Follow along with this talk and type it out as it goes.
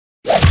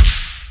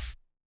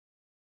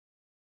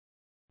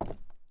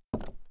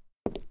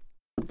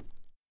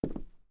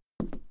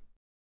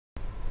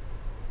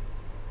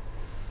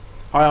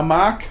Hi, I'm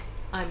Mark.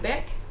 I'm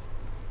Beck.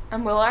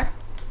 I'm Willow.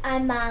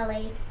 I'm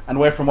Marley. And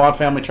we're from Wild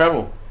Family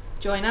Travel.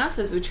 Join us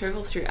as we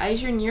travel through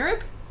Asia and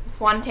Europe.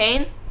 With one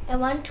teen. And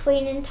one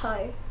tween in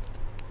tow.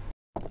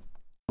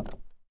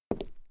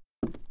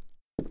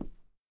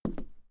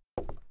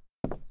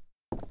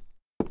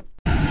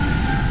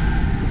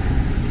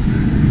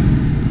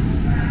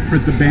 We're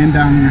at the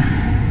Bandung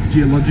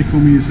Geological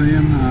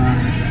Museum.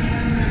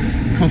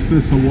 Cost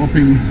us a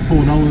whopping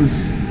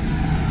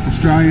 $4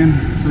 Australian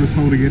for us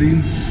all to get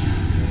in.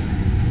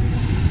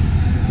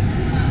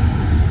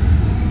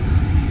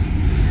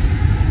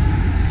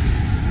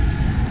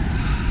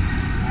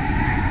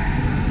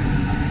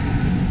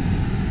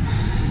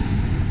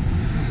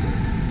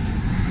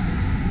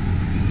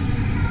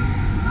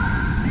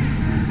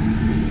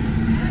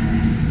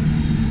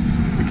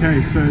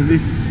 Okay, so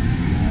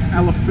this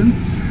elephant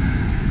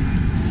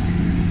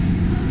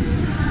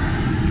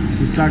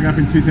was dug up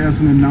in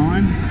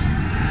 2009.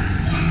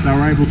 They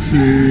were able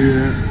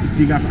to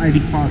dig up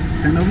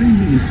 85% of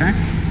him intact.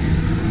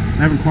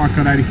 They haven't quite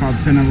got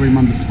 85% of him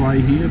on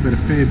display here, but a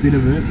fair bit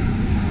of it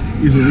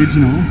is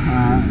original.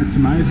 It's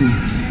amazing.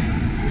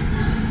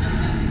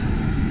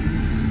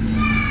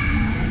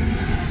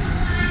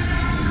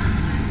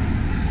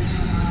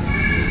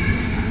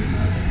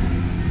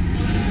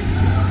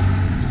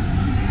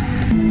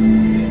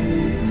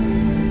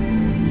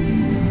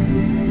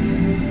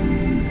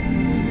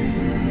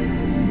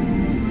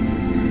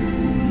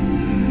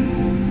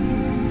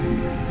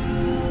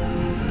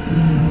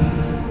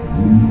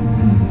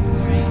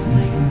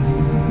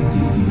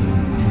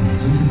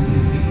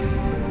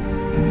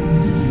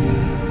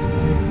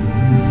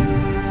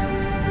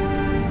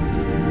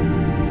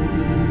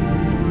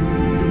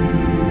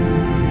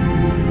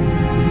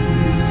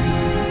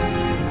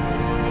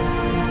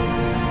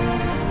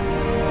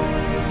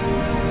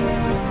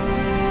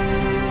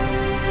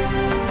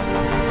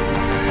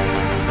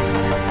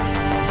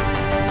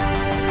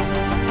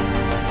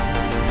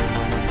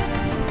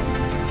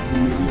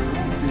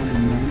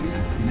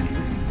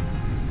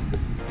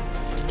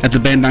 At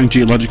the Bandung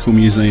Geological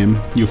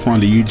Museum, you'll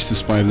find a huge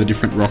display of the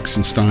different rocks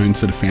and stones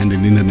that are found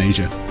in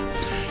Indonesia.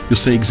 You'll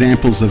see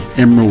examples of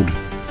emerald,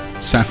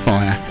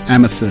 sapphire,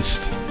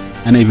 amethyst,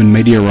 and even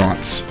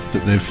meteorites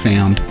that they've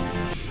found.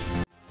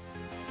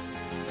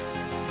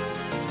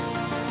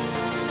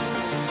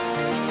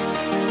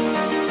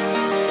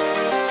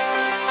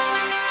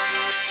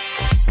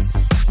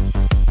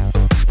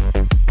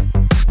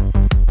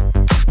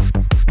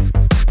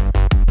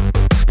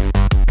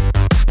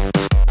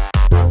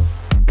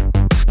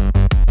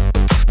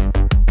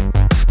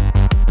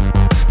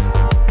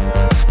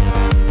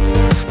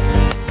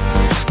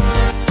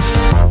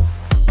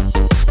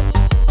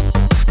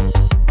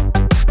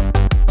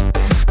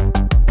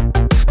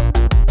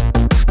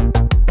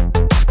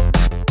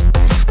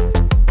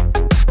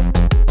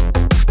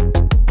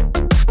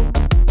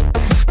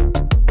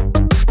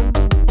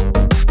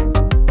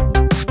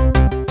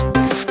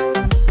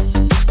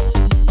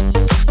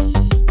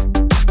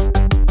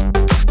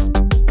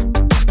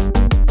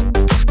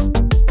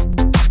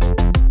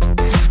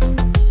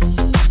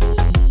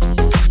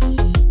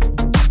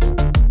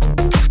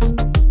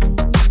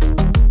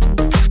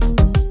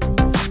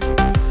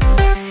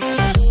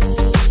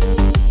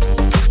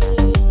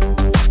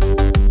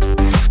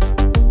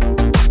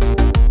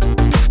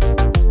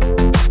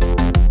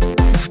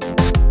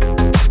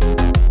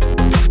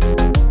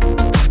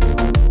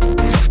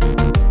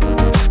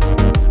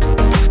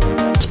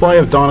 The display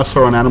of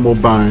dinosaur and animal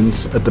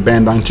bones at the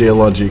Bandung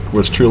Geologic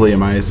was truly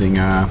amazing.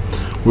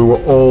 We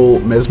were all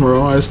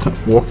mesmerised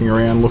walking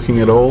around looking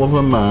at all of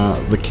them.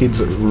 The kids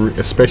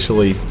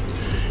especially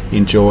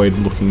enjoyed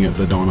looking at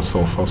the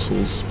dinosaur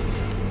fossils.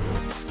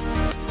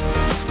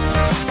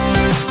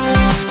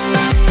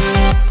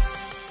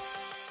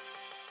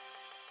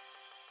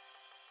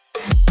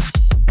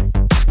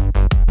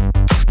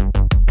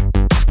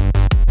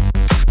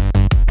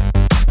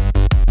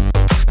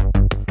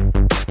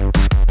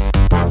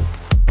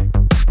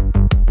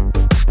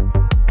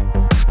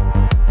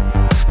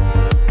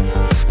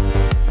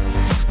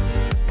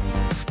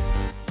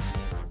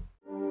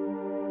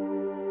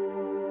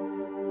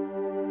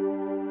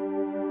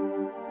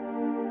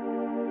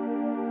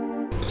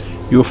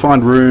 You will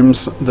find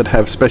rooms that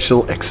have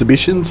special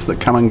exhibitions that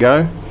come and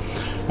go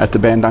at the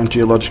Bandung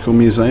Geological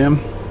Museum.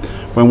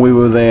 When we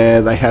were there,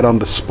 they had on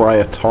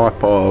display a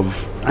type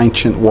of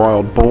ancient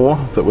wild boar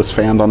that was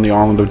found on the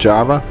island of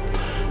Java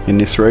in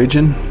this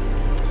region.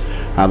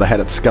 They had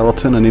its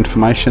skeleton and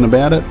information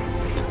about it.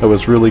 It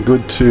was really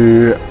good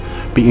to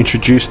be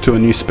introduced to a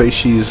new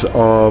species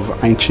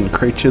of ancient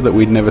creature that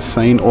we'd never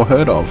seen or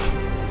heard of.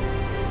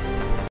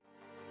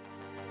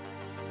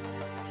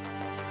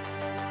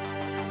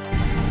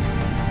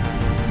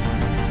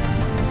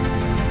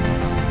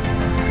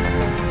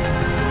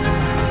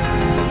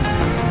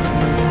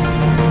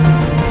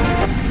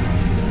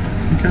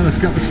 Okay, let's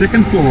go up the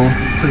second floor,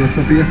 see what's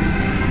up here.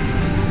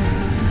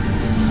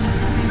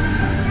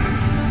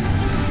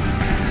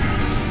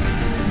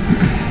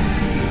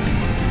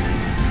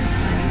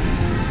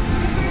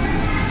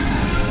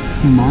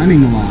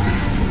 mining life.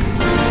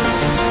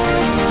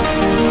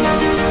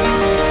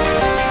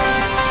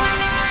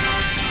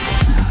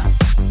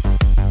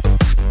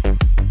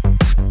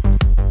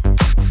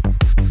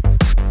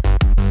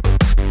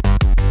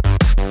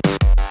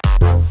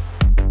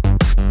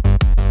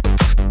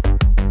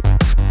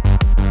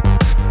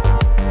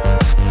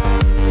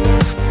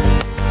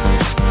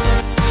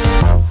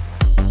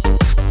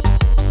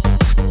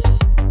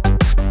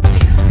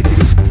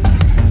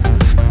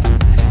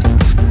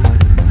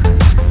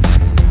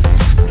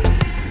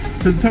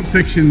 So the top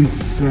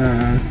section's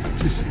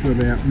just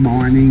about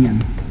mining and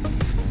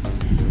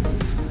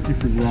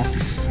different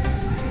rocks.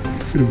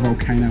 Bit of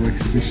volcano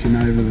exhibition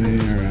over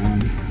there.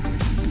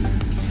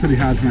 It's pretty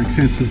hard to make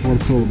sense of what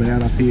it's all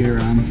about up here.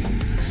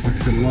 Like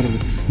I said, a lot of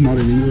it's not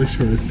in English,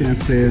 whereas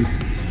downstairs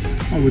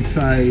I would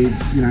say,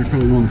 you know,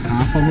 probably more than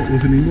half of it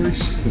was in English.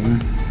 So